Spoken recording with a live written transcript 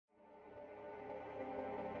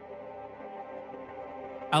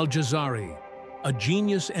Al-Jazari, a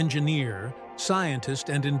genius engineer, scientist,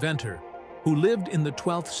 and inventor who lived in the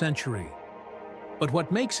 12th century. But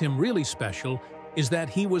what makes him really special is that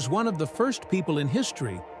he was one of the first people in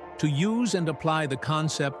history to use and apply the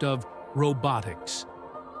concept of robotics.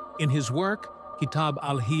 In his work, Kitab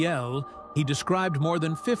al-Hiyal, he described more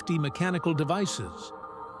than 50 mechanical devices.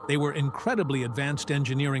 They were incredibly advanced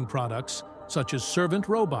engineering products, such as servant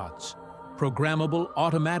robots, programmable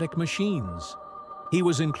automatic machines. He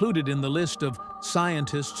was included in the list of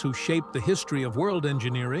scientists who shaped the history of world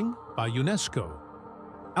engineering by UNESCO.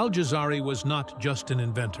 Al-Jazari was not just an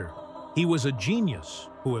inventor. He was a genius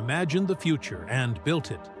who imagined the future and built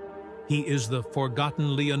it. He is the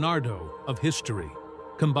forgotten Leonardo of history,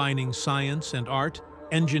 combining science and art,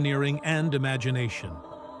 engineering and imagination.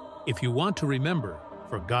 If you want to remember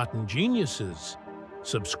forgotten geniuses,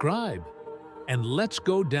 subscribe, and let's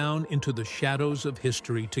go down into the shadows of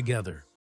history together.